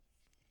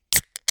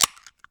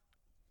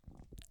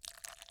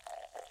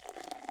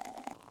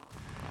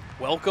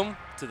Welcome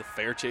to the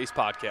Fair Chase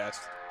podcast.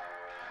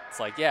 It's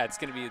like, yeah, it's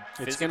going to be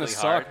physically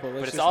suck, hard,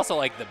 but it's also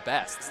like the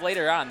best. It's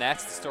later on,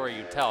 that's the story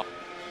you tell.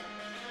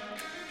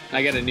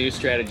 I got a new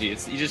strategy.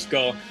 You just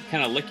go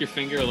kind of lick your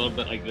finger a little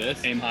bit like this.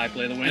 Aim high,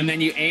 play the wind. And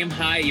then you aim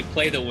high, you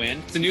play the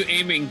wind. It's a new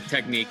aiming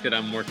technique that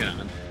I'm working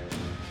on.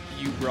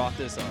 You brought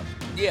this up.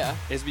 Yeah.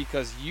 Is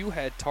because you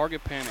had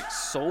target panic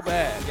so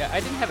bad. Yeah,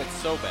 I didn't have it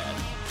so bad.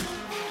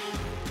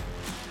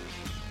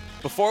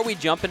 Before we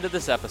jump into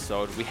this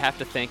episode, we have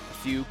to thank a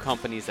few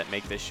companies that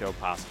make this show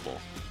possible.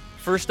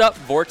 First up,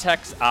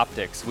 Vortex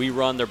Optics. We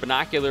run their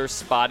binoculars,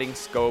 spotting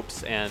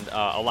scopes, and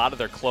a lot of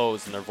their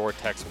clothes in their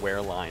Vortex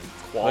wear line.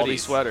 Quality Hoodies.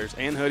 sweaters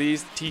and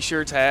hoodies,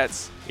 t-shirts,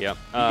 hats. Yep.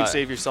 You can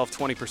save yourself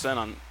 20%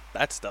 on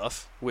that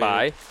stuff.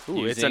 By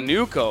it's a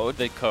new code.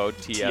 The code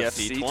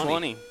TFC20.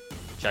 TFC20.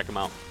 Check them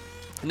out.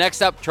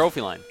 Next up,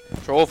 Trophy Line.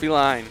 Trophy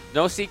line.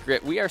 No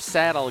secret, we are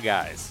saddle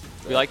guys.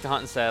 We like to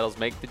hunt in saddles,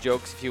 make the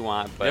jokes if you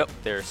want, but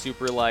they're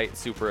super light,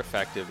 super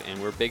effective,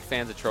 and we're big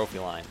fans of Trophy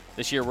Line.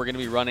 This year we're going to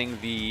be running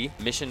the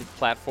Mission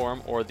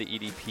platform or the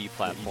EDP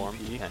platform,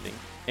 depending,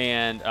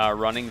 and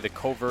running the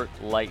Covert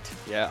Light.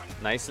 Yeah,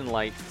 nice and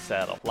light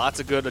saddle. Lots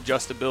of good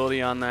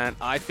adjustability on that.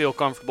 I feel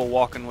comfortable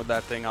walking with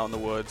that thing out in the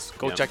woods.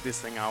 Go check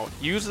this thing out.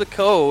 Use the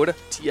code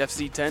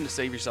TFC10 to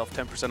save yourself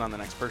 10% on the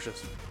next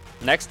purchase.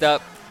 Next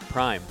up,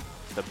 Prime.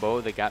 The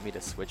bow that got me to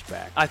switch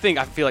back. I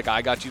feel like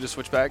I got you to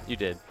switch back. You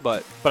did,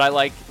 but it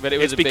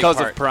was it's because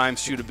of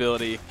Prime's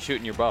shootability,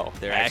 shooting your bow.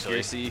 Their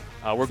accuracy.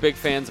 We're big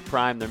fans of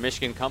Prime. They're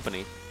Michigan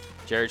company.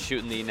 Jared's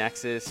shooting the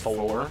Nexus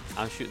 4.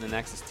 I'm shooting the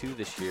Nexus 2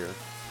 this year.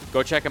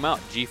 Go check them out.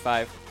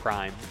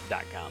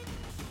 G5prime.com.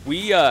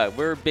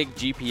 We're big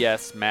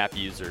GPS map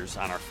users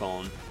on our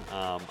phone.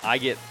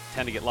 I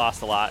tend to get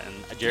lost a lot,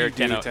 and Jared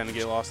tend to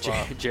get lost a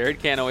lot.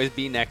 Jared can't always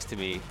be next to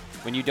me.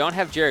 When you don't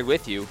have Jared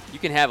with you, you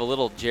can have a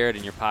little Jared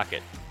in your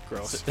pocket.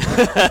 Gross.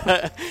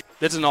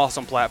 That's an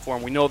awesome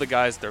platform. We know the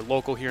guys. They're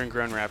local here in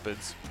Grand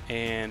Rapids.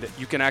 And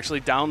you can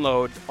actually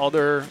download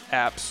other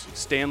apps,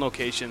 stand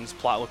locations,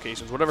 plot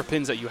locations, whatever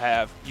pins that you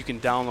have, you can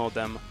download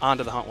them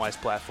onto the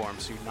HuntWise platform.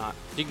 So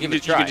you can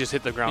just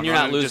hit the ground and you're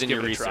running not losing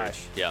and your just give it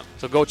research. a try. Yeah.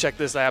 So go check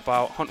this app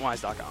out,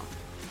 huntwise.com.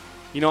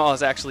 You know, I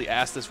was actually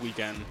asked this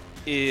weekend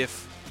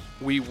if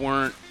we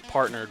weren't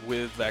partnered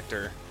with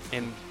Vector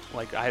and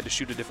like I had to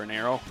shoot a different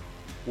arrow,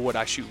 would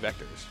I shoot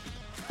Vectors?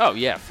 Oh,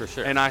 yeah, for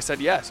sure. And I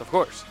said, yes, of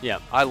course. Yeah.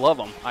 I love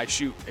them. I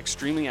shoot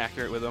extremely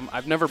accurate with them.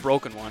 I've never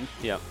broken one.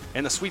 Yeah.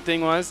 And the sweet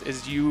thing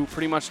is you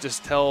pretty much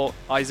just tell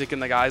Isaac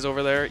and the guys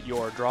over there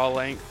your draw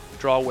length,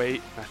 draw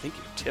weight, and I think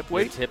your tip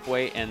weight.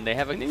 And they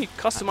have and then you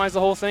customize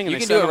the whole thing. And you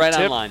they can do it right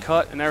tip, online.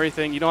 Cut, and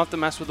everything. You don't have to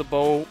mess with the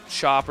bow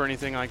shop or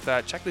anything like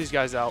that. Check these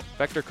guys out,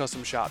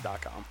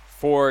 vectorcustomshop.com.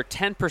 For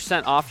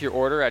 10% off your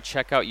order at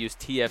checkout, use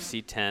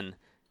TFC10.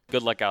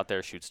 Good luck out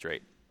there. Shoot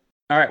straight.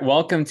 All right,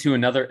 welcome to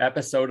another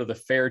episode of the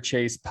Fair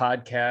Chase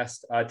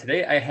podcast.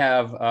 Today I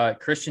have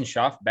Christian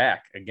Schaff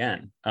back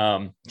again.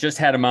 Just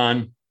had him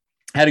on,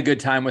 had a good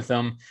time with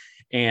him.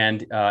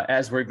 And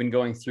as we've been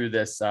going through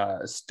this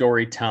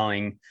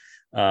storytelling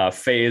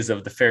phase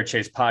of the Fair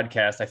Chase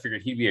podcast, I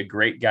figured he'd be a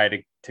great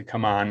guy to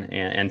come on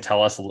and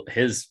tell us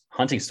his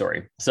hunting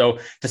story. So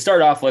to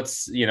start off,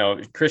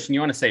 Christian, you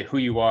want to say who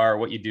you are,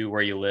 what you do,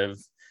 where you live,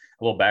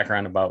 a little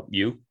background about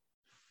you?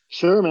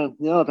 Sure, man.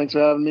 Yeah, thanks for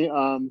having me.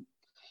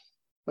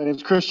 My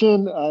name's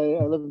Christian. I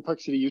live in Park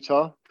City,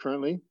 Utah,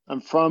 currently. I'm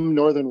from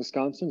northern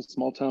Wisconsin, a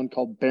small town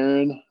called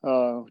Barron,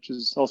 which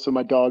is also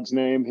my dog's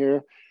name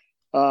here.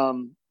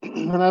 And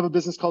I have a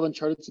business called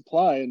Uncharted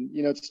Supply. And,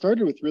 it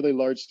started with really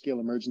large-scale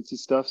emergency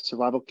stuff,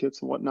 survival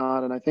kits and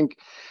whatnot. And I think,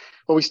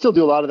 we still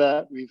do a lot of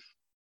that. We've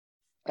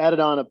added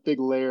on a big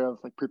layer of,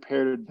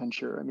 prepared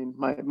adventure. I mean,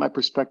 my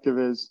perspective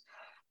is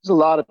there's a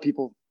lot of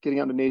people getting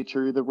out into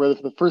nature, either whether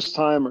for the first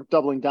time or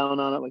doubling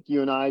down on it, like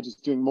you and I,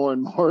 just doing more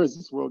and more as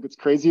this world gets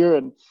crazier.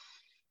 And,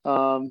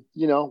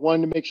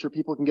 wanting to make sure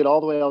people can get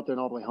all the way out there and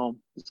all the way home.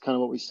 It's kind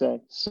of what we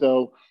say.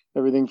 So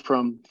everything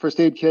from first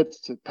aid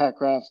kits to pack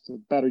rafts to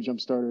battery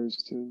jump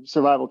starters to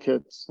survival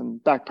kits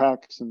and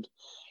backpacks. And,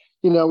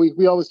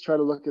 we always try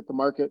to look at the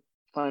market,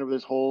 find where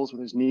there's holes, where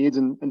there's needs,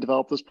 and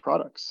develop those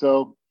products.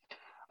 So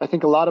I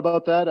think a lot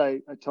about that.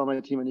 I tell my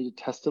team I need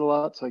to test it a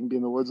lot so I can be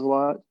in the woods a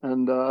lot.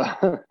 And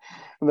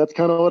and that's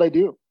kind of what I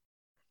do.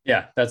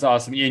 Yeah, that's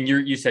awesome. And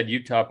you said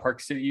Utah, Park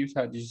City,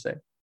 Utah, did you say?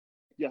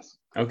 Yes.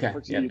 Okay.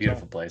 City, yeah, Utah.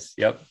 Beautiful place.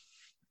 Yep.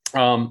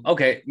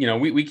 Okay.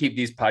 We keep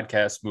these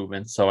podcasts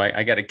moving. So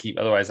I got to keep,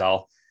 otherwise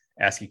I'll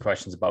ask you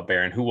questions about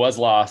Barron, who was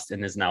lost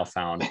and is now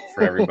found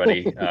for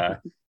everybody.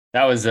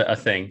 That was a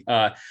thing.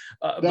 That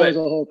was the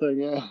whole thing,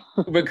 yeah.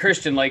 But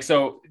Christian,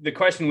 so the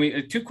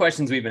question two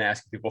questions we've been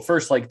asking people.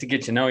 First, to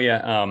get to know you,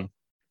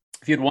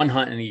 if you had one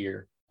hunt in a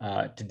year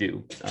to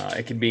do,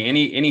 it could be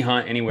any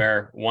hunt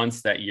anywhere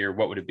once that year,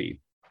 what would it be?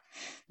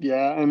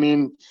 Yeah, I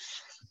mean,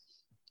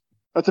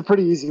 that's a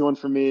pretty easy one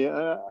for me.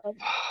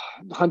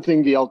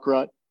 Hunting the elk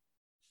rut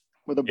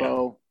with a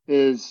bow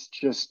is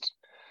just,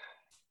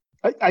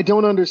 I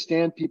don't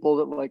understand people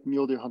that like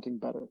mule deer hunting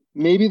better.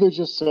 Maybe they're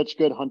just such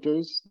good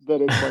hunters that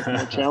it's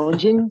more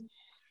challenging,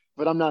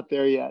 but I'm not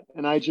there yet.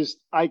 And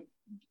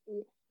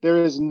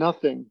there is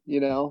nothing,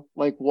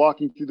 like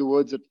walking through the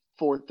woods at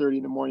 4:30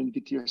 in the morning to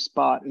get to your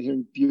spot and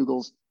hearing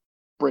bugles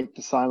break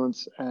the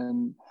silence.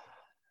 And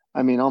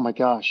I mean, oh my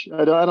gosh,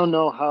 I don't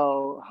know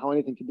how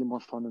anything could be more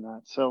fun than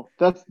that. So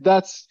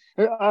that's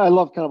I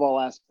love kind of all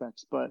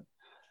aspects, but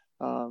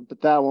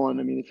that one,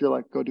 I mean, if you're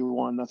like go do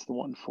one, that's the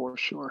one for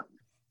sure.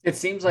 It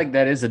seems like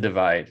that is a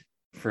divide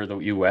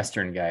for you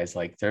Western guys.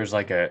 Like there's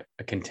like a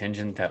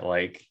contingent that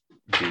like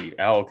the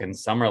elk, and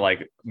some are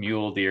like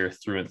mule deer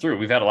through and through.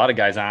 We've had a lot of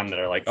guys on that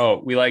are like,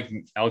 oh, we like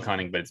elk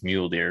hunting, but it's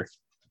mule deer.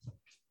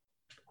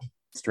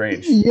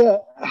 Strange. Yeah,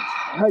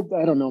 I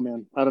don't know,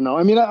 man. I don't know.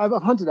 I mean, I've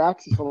hunted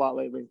axis a lot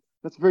lately.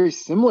 That's very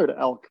similar to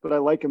elk, but I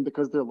like them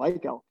because they're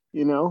like elk,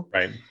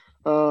 Right.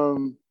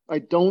 I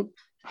don't.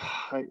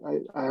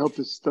 I hope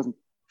this doesn't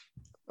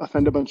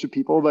offend a bunch of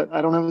people, but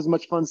I don't have as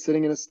much fun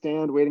sitting in a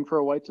stand waiting for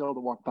a whitetail to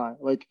walk by.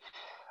 Like,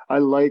 I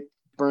like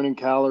burning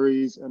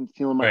calories and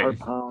feeling my heart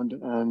pound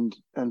and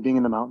being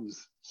in the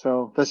mountains.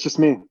 So that's just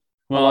me.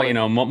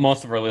 Well,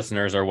 most of our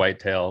listeners are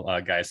whitetail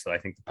guys, so I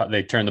think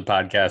they turned the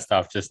podcast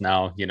off just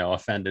now,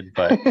 offended.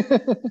 But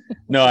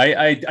no,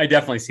 I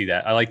definitely see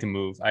that. I like to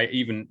move. I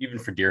even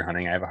for deer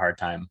hunting, I have a hard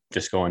time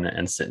just going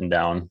and sitting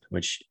down,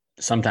 which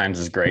sometimes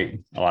is great.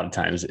 A lot of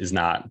times is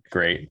not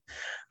great.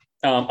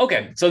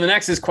 Okay, so the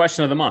next is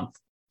question of the month.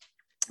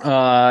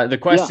 The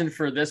question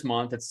for this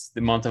month, it's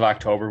the month of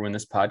October when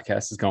this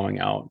podcast is going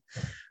out.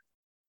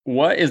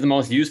 What is the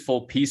most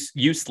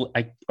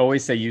I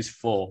always say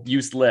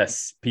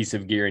useless piece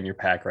of gear in your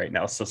pack right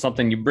now? So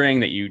something you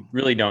bring that you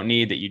really don't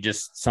need, that you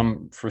just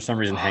for some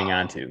reason hang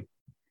on to.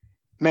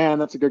 Man,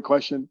 that's a good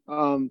question.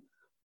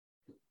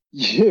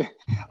 Yeah,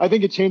 I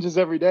think it changes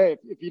every day.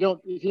 If you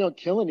don't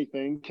kill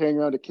anything, carrying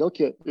around a kill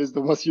kit is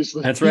the most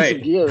useless piece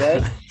of gear,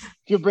 right?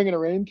 If you're bringing a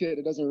rain kit,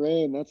 it doesn't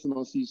rain. That's the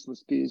most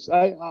useless piece.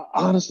 I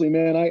honestly,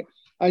 man,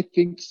 I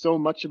think so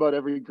much about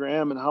every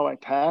gram and how I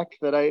pack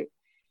that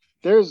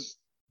there's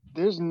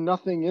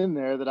nothing in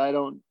there that I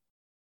don't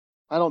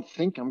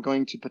think I'm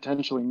going to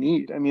potentially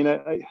need. I mean,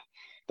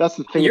 that's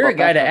the thing. You're a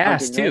guy to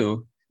ask hunting, too.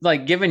 Right?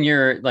 Like, given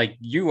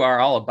you are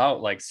all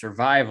about like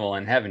survival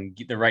and having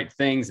the right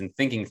things and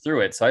thinking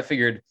through it. So I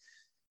figured,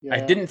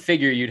 I didn't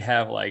figure you'd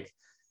have like,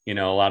 a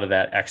lot of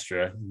that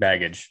extra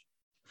baggage.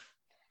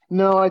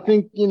 No, I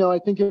think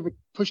if a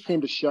push came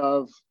to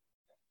shove,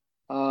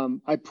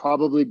 I'd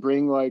probably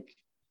bring like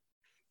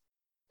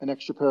an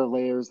extra pair of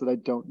layers that I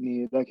don't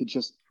need. I could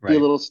just be a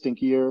little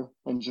stinkier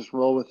and just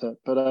roll with it.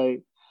 But I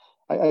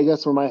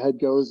guess where my head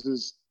goes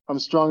is I'm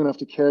strong enough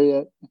to carry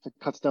it. If it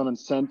cuts down on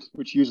scent,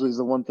 which usually is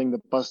the one thing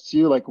that busts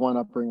you, like why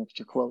not bring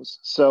extra clothes?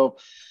 So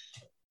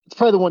it's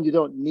probably the one you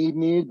don't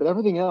need, but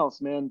everything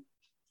else, man,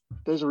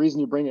 there's a reason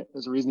you bring it.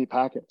 There's a reason you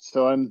pack it.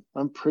 So I'm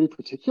pretty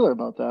particular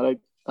about that. I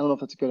don't know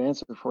if that's a good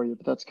answer for you,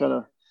 but that's kind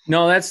of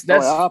that's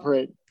how I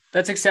operate.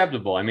 That's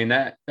acceptable. I mean,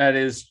 that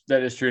is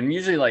true. And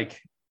usually I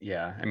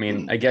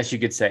mean, I guess you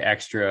could say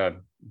extra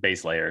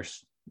base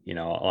layers. A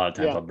lot of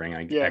times I'll bring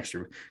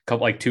extra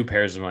couple, like 2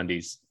 pairs of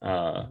undies,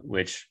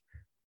 which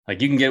like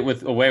you can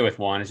get away with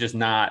one. It's just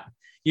not,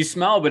 you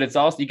smell, but it's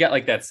also, you got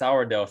like that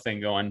sourdough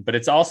thing going, but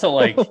it's also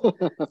like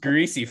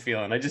greasy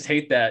feeling. I just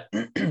hate that.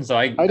 So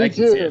I do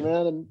too,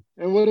 man.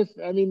 And what if,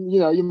 I mean,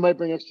 you might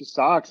bring extra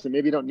socks and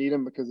maybe you don't need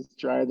them because it's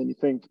drier than you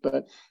think,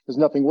 but there's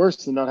nothing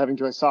worse than not having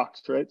dry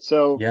socks, right?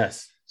 So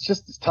yes,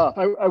 it's tough.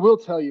 I will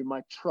tell you,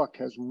 my truck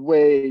has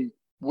way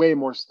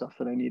more stuff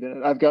than I need in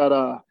it. I've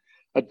got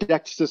a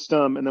deck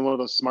system and then one of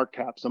those smart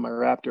caps on my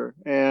Raptor.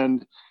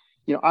 And,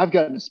 I've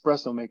got an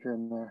espresso maker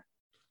in there.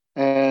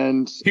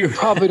 And I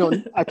probably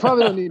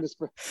don't need this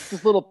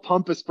little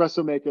pump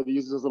espresso maker that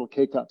uses those little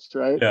K-cups,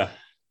 right? Yeah.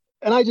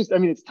 And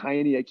it's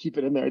tiny. I keep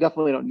it in there. I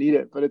definitely don't need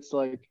it, but it's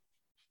like,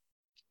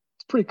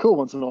 it's pretty cool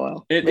once in a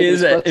while.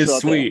 It's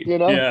sweet.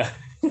 There, Yeah.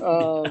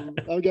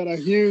 I've got a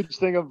huge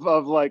thing of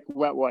like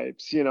wet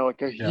wipes,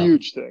 like a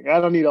huge thing.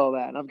 I don't need all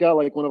that. And I've got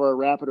like one of our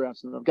rapid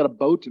rafts and I've got a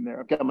boat in there.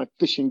 I've got my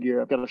fishing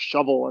gear. I've got a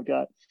shovel. I've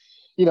got,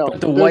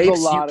 but the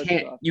wipes,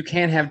 you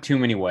can't have too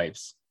many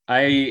wipes.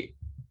 I'm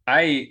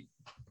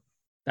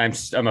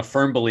a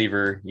firm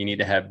believer you need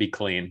to be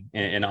clean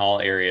in all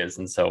areas.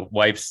 And so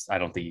wipes, I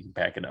don't think you can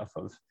pack enough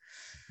of.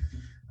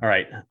 All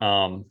right.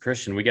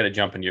 Christian, we got to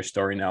jump into your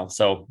story now.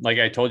 So like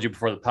I told you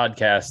before the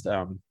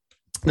podcast,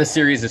 this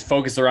series is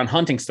focused around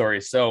hunting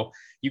stories. So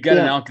you got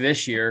an elk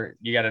this year,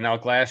 you got an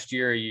elk last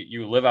year,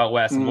 you live out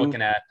west. I'm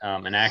looking at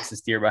an axis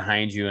deer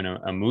behind you and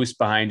a moose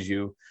behind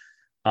you.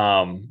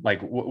 Like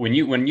when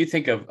you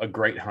think of a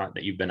great hunt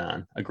that you've been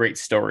on, a great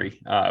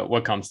story,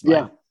 what comes to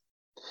mind?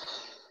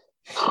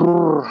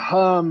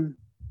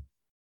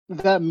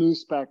 That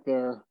moose back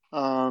there.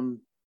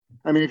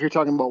 If you're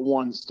talking about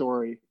one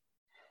story,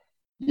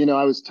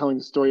 I was telling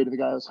the story to the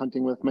guy I was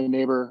hunting with, my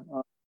neighbor,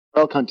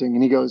 elk hunting,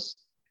 and he's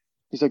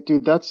like,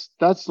 dude,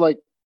 that's like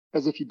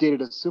as if you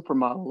dated a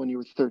supermodel when you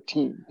were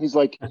 13. He's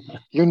like,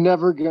 you're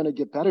never gonna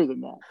get better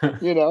than that,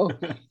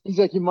 He's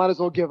like, you might as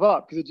well give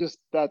up because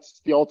that's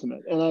the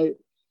ultimate. And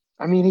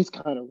I mean, he's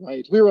kind of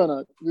right. We were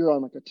on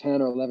like a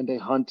 10 or 11 day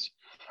hunt.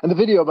 And the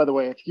video, by the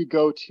way, if you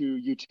go to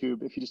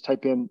YouTube, if you just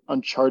type in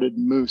uncharted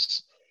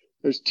moose,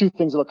 there's two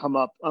things that'll come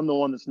up. I'm the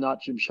one that's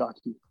not Jim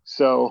Shockey.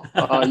 So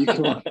you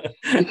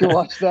can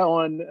watch that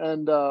one,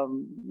 and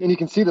you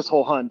can see this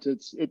whole hunt.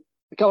 It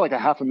got like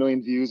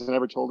 500,000 views. I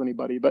never told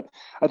anybody, but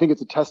I think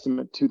it's a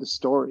testament to the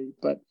story.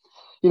 But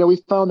we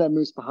found that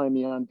moose behind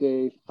me on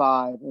day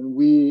 5, and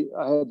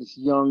I had this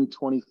young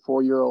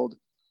 24-year-old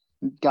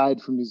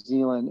guide from New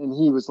Zealand, and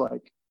he was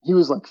like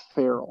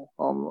feral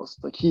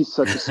almost. Like, he's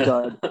such a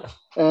stud.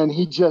 And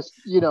he just,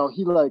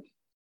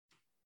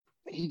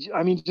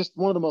 just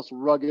one of the most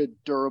rugged,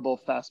 durable,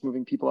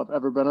 fast-moving people I've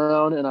ever been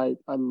around. And I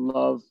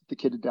love the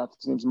kid to death.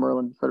 His name's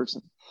Merlin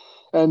Fredrickson.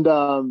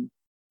 And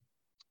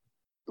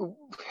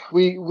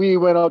we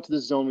went out to the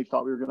zone we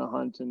thought we were going to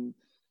hunt, and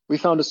we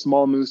found a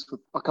small moose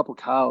with a couple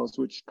cows,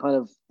 which kind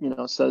of,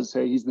 says,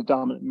 hey, he's the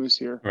dominant moose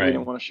here. Right. We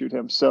don't want to shoot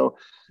him. So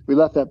we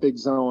left that big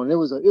zone. It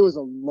was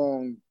a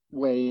long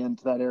way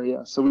into that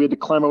area. So we had to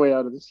climb our way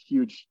out of this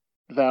huge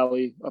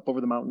valley up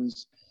over the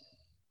mountains,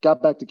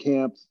 got back to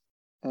camp.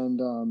 And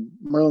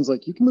Merlin's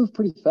like, you can move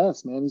pretty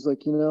fast, man. He's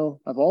like,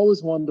 I've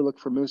always wanted to look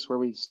for moose where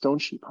we stone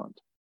sheep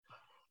hunt.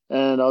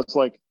 And I was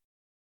like,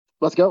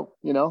 let's go,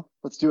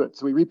 let's do it.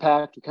 So we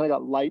repacked, we kind of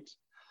got light,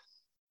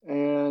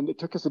 and it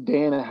took us a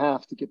day and a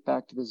half to get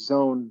back to the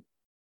zone.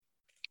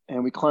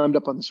 And we climbed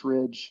up on this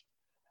ridge,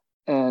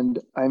 and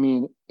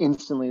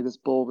instantly this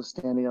bull was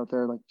standing out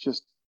there, like,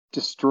 just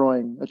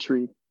destroying a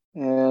tree.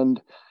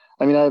 And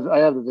I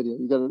have the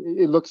video.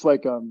 It looks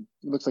like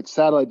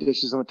satellite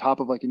dishes on the top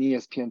of like an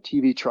ESPN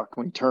TV truck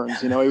when he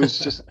turns. It was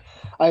just,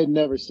 I had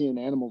never seen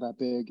an animal that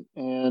big,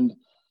 and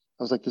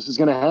I was like, this is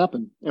going to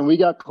happen. And we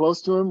got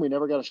close to him. We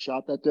never got a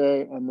shot that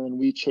day, and then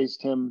we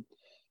chased him.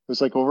 It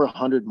was like over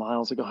 100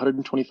 miles, like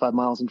 125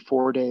 miles in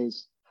 4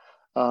 days,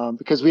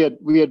 because we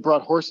had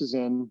brought horses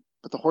in,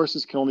 but the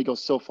horses can only go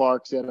so far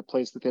because they had a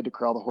place that they had to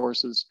corral the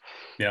horses.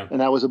 Yeah.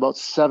 And that was about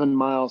 7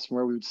 miles from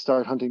where we would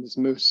start hunting this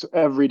moose. So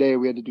every day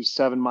we had to do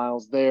 7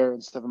 miles there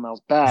and 7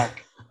 miles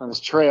back on this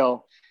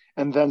trail,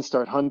 and then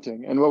start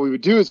hunting. And what we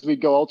would do is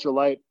we'd go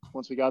ultralight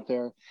once we got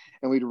there,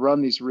 and we'd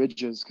run these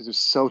ridges because it was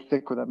so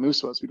thick where that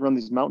moose was. We'd run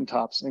these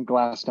mountaintops and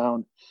glass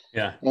down.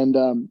 Yeah. And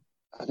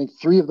I think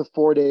 3 of the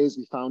 4 days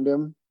we found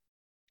him.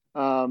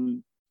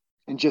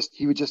 And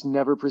he would just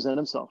never present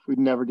himself. We'd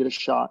never get a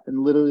shot. And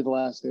literally the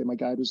last day, my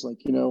guide was like,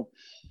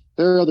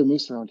 there are other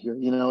moose around here.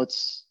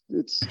 It's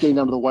getting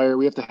down to the wire.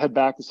 We have to head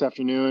back this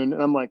afternoon.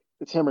 And I'm like,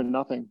 it's him or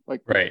nothing.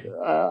 Like, right.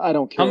 I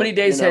don't care. How many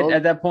days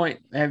at that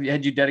point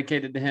had you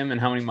dedicated to him, and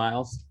how many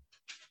miles?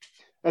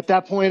 At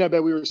that point, I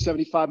bet we were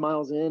 75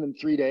 miles in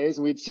 3 days,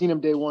 and we'd seen him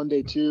day 1,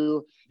 day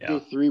 2, day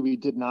 3. We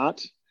did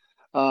not.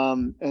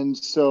 And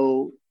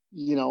so,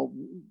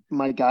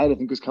 my guide, I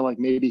think, was kind of like,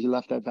 maybe he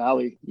left that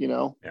valley,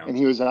 and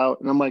he was out.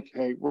 And I'm like,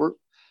 hey,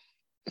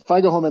 if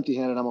I go home empty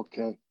handed, I'm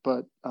okay.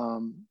 But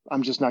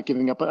I'm just not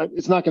giving up.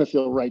 It's not going to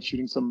feel right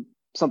shooting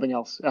something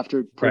else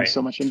after putting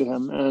so much into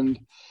him. And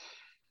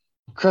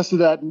crested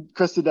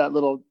that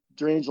little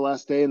drainage the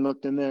last day and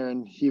looked in there,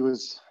 and he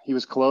was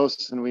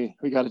close, and we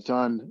got it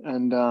done.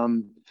 And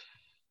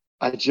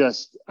I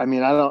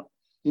don't,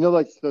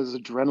 like those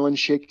adrenaline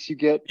shakes you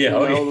get,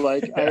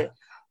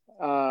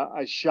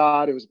 I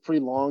shot. It was a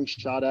pretty long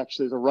shot,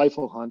 actually. It was a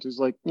rifle hunt. It was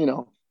like,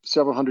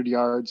 several hundred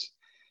yards.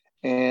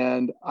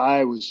 And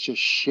I was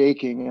just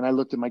shaking. And I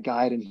looked at my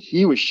guide, and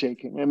he was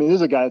shaking. This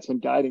is a guy that's been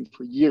guiding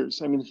for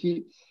years.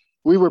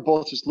 We were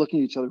both just looking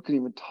at each other, couldn't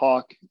even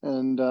talk.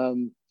 And,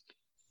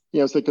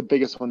 it's like the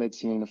biggest one they'd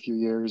seen in a few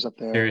years up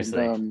there.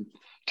 Seriously. And,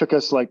 took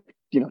us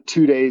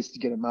 2 days to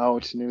get him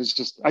out. And it was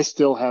just, it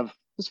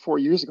was 4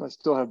 years ago. I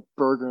still have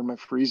burger in my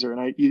freezer, and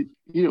I eat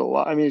it a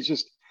lot. It's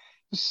just,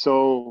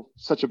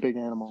 such a big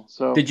animal.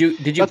 So did you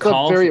that's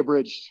call very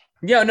abridged?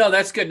 Yeah, no,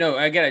 that's good. No,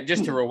 I get it.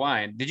 Just to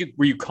rewind,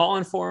 were you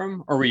calling for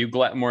him, or were you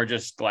more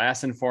just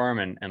glassing for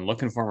him and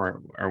looking for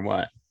him, or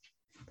what?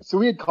 So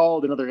we had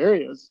called in other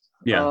areas.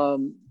 Yeah.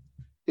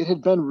 It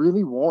had been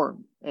really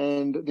warm,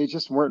 and they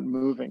just weren't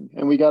moving.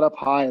 And we got up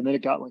high, and then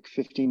it got like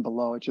 15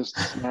 below. It just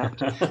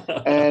snapped,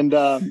 and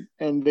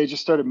they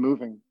just started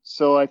moving.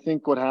 So I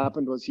think what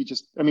happened was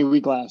we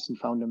glassed and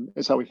found him.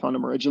 Is how we found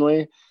him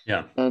originally.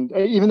 Yeah. And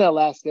even that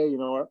last day,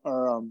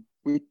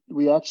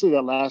 we actually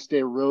that last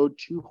day rode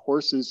 2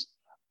 horses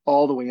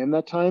all the way in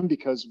that time,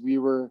 because we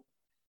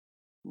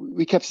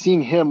kept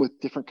seeing him with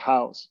different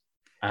cows,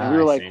 and we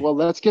were like, well,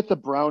 let's get the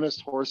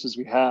brownest horses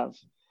we have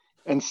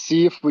and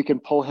see if we can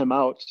pull him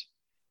out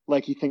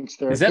like he thinks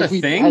they're. Is that a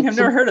thing? I've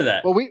never heard of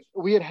that. Well,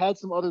 we had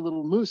some other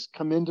little moose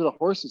come into the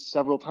horses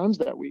several times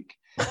that week.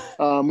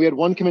 We had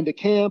one come into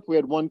camp. We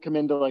had one come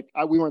into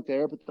we weren't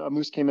there, but a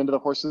moose came into the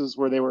horses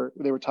where they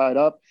were tied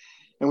up.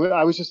 And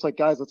I was just like,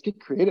 guys, let's get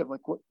creative.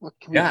 Like, what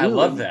can we do? Yeah, I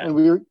love that.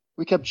 And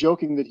we kept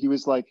joking that he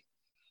was like,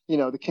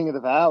 the king of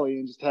the valley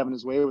and just having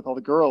his way with all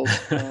the girls.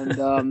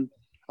 And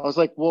I was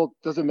like, well,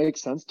 does it make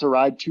sense to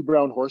ride 2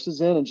 brown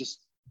horses in and just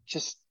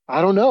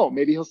I don't know,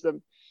 maybe he'll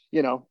still,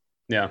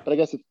 Yeah. But I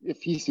guess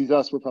if he sees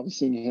us, we're probably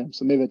seeing him.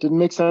 So maybe that didn't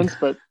make sense,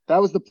 but that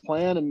was the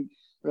plan. And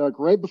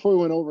right before we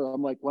went over,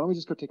 I'm like, why don't we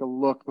just go take a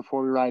look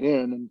before we ride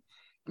in? And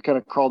we kind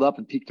of crawled up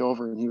and peeked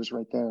over, and he was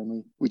right there,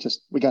 and we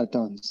got it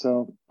done.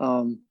 So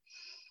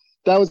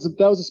that was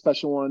a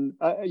special one.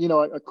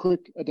 A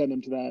quick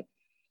addendum to that.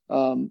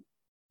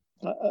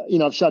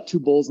 I've shot 2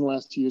 bulls in the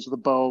last 2 years with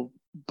a bow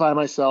by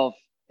myself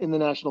in the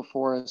national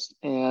forest,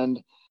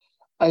 and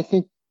I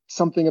think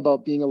something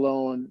about being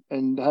alone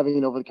and having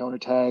an over-the-counter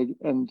tag,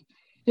 and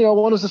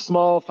one was a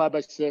small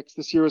 5x6.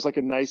 This year was like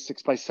a nice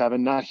 6x7,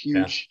 not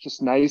huge,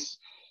 just nice.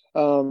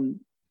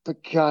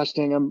 But gosh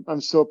dang,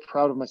 I'm so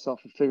proud of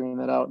myself for figuring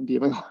that out and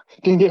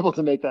being able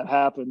to make that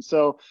happen.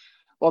 So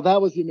while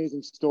that was the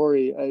amazing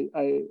story,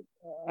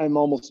 I'm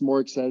almost more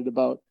excited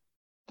about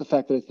the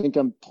fact that I think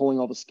I'm pulling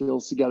all the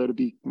skills together to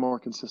be more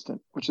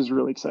consistent, which is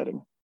really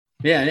exciting.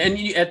 Yeah. And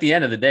at the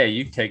end of the day,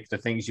 you take the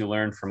things you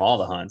learned from all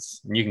the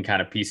hunts and you can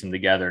kind of piece them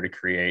together to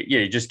create,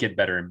 you just get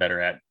better and better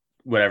at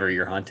whatever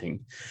you're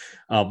hunting.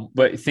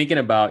 But thinking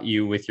about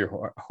you with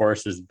your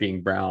horses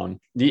being brown,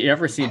 do you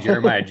ever see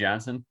Jeremiah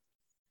Johnson?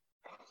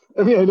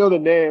 I mean, I know the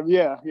name.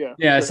 Yeah.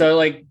 Sure. So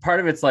like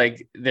part of it's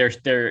like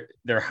they're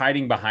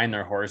hiding behind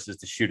their horses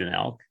to shoot an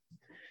elk.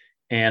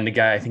 And the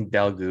guy, I think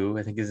Delgu,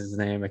 I think is his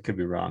name. I could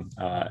be wrong.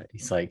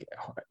 He's like,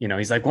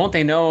 won't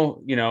they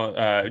know,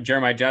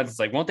 Jeremiah Johnson's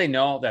like, won't they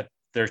know that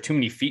there's too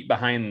many feet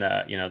behind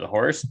the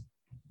horse?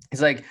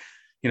 He's like,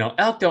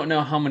 elk don't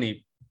know how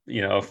many,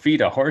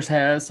 feet a horse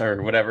has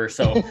or whatever.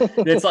 So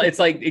it's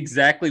like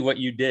exactly what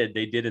you did.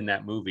 They did in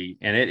that movie.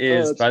 And it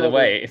is, by the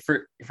way,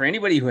 for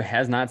anybody who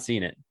has not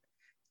seen it,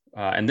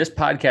 and this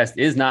podcast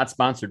is not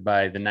sponsored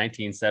by the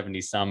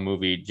 1970 some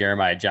movie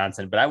Jeremiah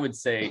Johnson, but I would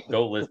say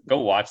go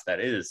watch that.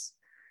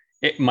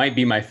 It might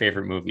be my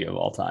favorite movie of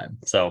all time.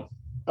 So,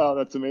 oh,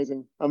 that's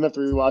amazing. I'm gonna have to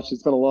rewatch it.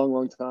 It's been a long,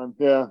 long time.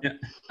 Yeah.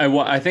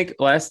 I think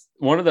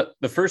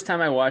the first time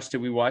I watched it,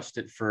 we watched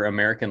it for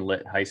American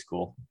Lit High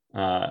School,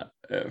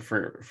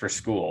 for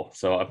school.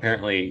 So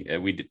apparently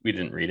we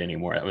didn't read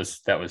anymore. That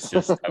was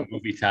just a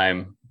movie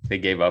time they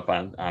gave up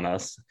on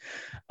us.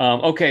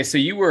 Okay, so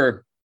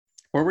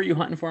where were you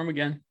hunting for him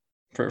again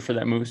for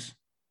that moose?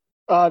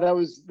 That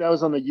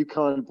was on the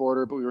Yukon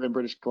border, but we were in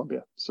British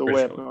Columbia, so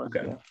way up north.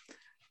 Okay. Yeah.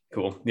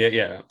 Cool.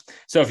 Yeah.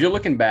 So if you're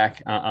looking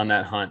back on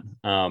that hunt,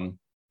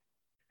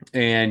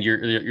 and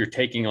you're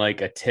taking like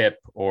a tip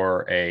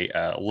or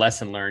a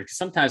lesson learned, because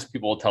sometimes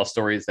people will tell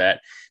stories that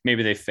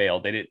maybe they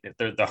failed. They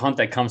did the hunt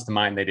that comes to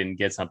mind. They didn't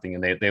get something,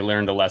 and they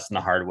learned a lesson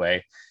the hard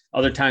way.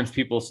 Other times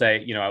people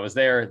say, I was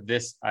there.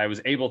 I was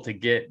able to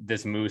get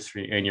this moose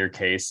in your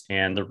case,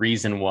 and the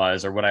reason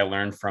was, or what I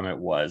learned from it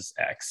was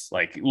X.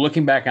 Like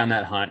looking back on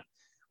that hunt,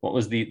 what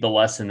was the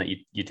lesson that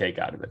you take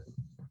out of it?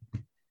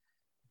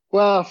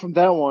 Well, from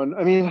that one,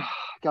 I mean,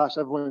 gosh,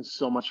 I've learned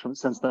so much from it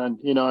since then.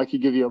 I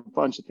could give you a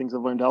bunch of things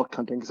I've learned elk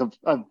hunting because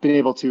I've been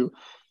able to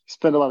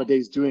spend a lot of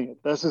days doing it.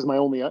 This is my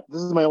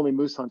only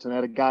moose hunt, and I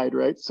had a guide,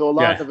 right? So a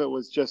lot of it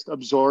was just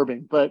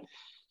absorbing. But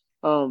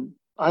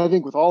I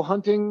think with all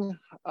hunting,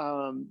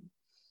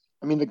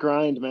 the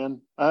grind,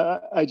 man.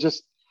 I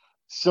just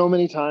so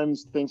many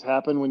times things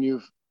happen when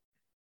you've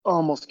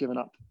almost given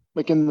up,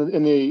 like in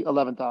the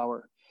 11th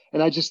hour,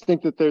 and I just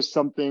think that there's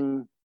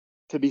something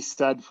to be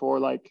said for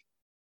like.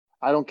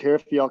 I don't care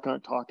if the elk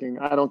aren't talking.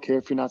 I don't care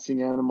if you're not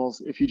seeing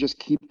animals. If you just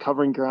keep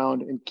covering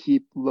ground and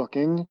keep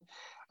looking,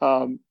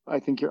 I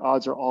think your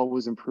odds are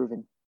always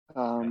improving.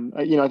 I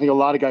think a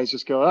lot of guys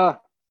just go,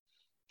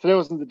 today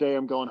wasn't the day,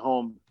 I'm going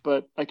home.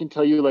 But I can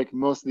tell you, like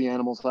most of the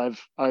animals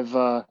I've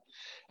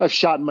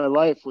shot in my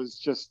life was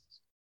just,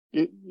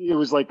 it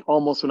was like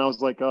almost when I was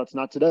like, oh, it's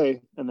not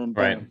today. And then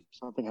bam,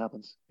 something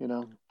happens,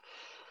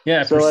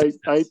 Yeah. So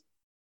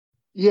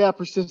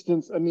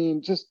persistence. I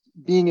mean, just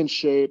being in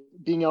shape,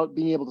 being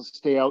able to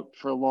stay out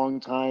for a long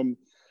time,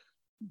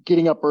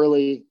 getting up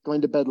early,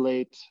 going to bed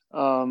late.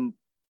 I've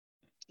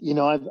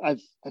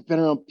been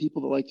around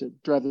people that like to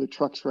drive their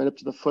trucks right up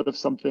to the foot of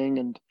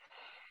something,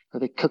 or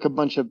they cook a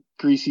bunch of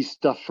greasy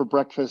stuff for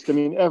breakfast. I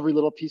mean, every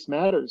little piece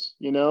matters.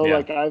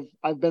 Like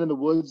I've been in the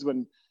woods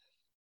when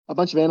a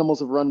bunch of animals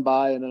have run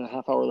by, and then a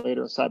half hour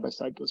later, a side by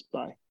side goes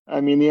by.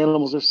 I mean, the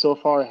animals are so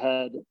far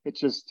ahead. It's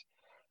just.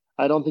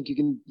 I don't think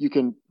you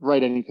can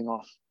write anything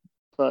off,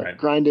 but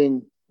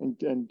grinding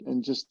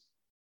and just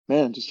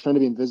trying to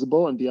be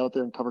invisible and be out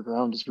there and cover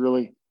ground is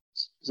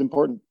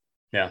important.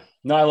 Yeah,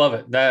 no, I love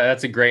it.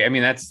 That's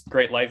that's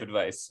great life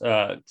advice.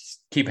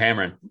 Just keep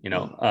hammering,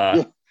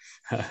 Yeah,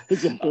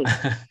 exactly.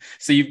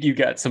 So you've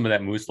got some of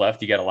that moose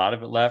left. You got a lot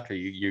of it left, or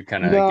you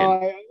kind of?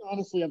 No,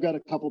 honestly, I've got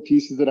a couple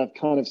pieces that I've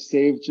kind of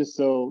saved just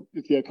so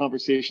if the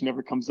conversation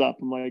ever comes up,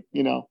 I'm like,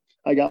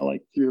 I got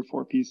like 3 or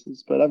 4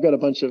 pieces, but I've got a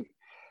bunch of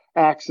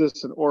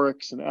axis and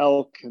oryx and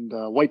elk and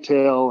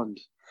whitetail and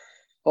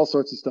all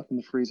sorts of stuff in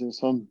the freezer.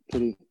 So I'm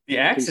pretty. The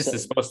axis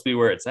is supposed to be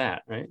where it's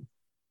at, right?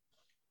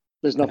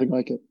 There's nothing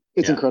like it.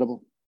 It's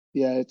incredible.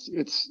 Yeah, it's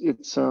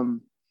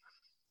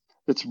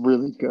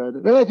really good.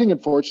 And I think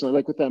unfortunately,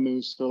 like with that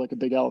moose or like a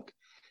big elk,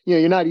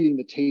 you're not eating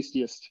the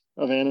tastiest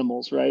of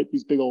animals, right?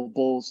 These big old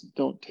bulls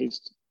don't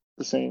taste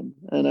the same.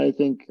 And I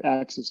think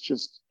axis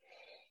just,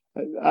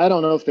 I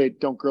don't know if they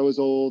don't grow as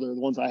old or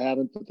the ones I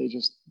haven't, but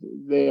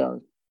they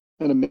are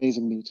an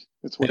amazing meat.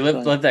 They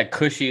live that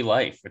cushy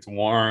life. It's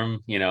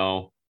warm,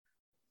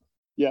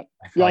 Yeah.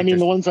 I mean,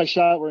 the ones I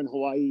shot were in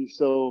Hawaii,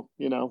 so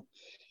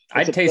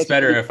I'd taste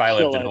better if I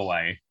lived in life.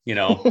 Hawaii. You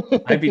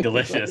know, I'd be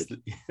delicious. Right.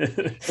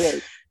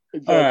 Exactly.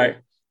 All right.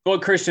 Well,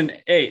 Christian,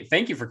 hey,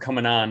 thank you for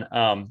coming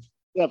on.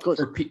 Yeah, of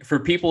course. For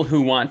people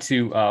who want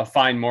to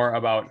find more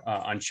about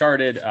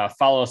Uncharted,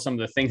 follow some of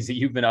the things that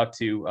you've been up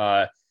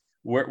to,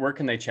 where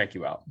can they check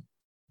you out?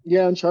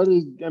 Yeah,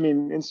 Uncharted. I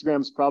mean,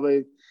 Instagram's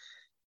probably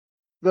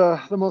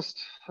the most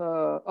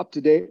up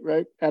to date,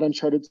 right? At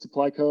Uncharted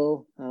Supply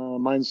Co.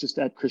 Mine's just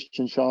at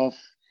Christian Schaff.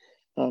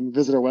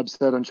 Visit our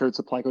website,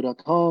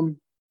 unchartedsupplyco.com.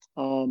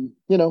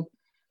 You know,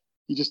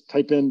 you just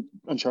type in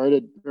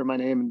Uncharted or my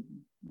name, and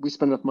we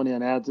spend enough money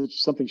on ads.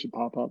 Something should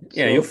pop up.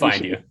 Yeah, you'll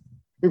find you.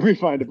 Be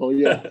findable,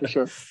 yeah, for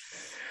sure.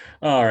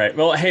 All right.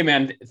 Well, hey,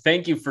 man,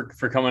 thank you for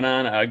coming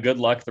on. Good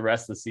luck the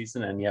rest of the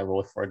season, and yeah, we'll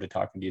look forward to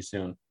talking to you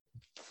soon.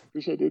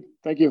 Appreciate it, dude.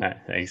 Thank you. All right,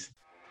 thanks.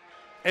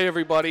 Hey,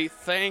 everybody.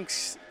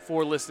 Thanks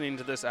for listening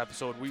to this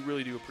episode. We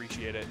really do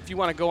appreciate it. If you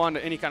want to go on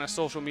to any kind of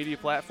social media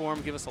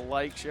platform, give us a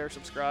like, share,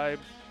 subscribe.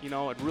 You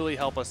know, it'd really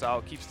help us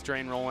out, keeps the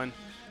train rolling.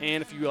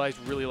 And if you guys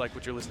really like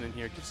what you're listening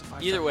here, give us a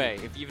 5-star. Either way,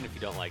 even if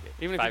you don't like it.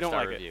 Even if you don't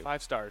like review. it,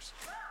 5 stars.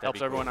 That'd Helps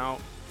be everyone cool.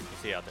 out.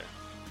 We'll see you out there.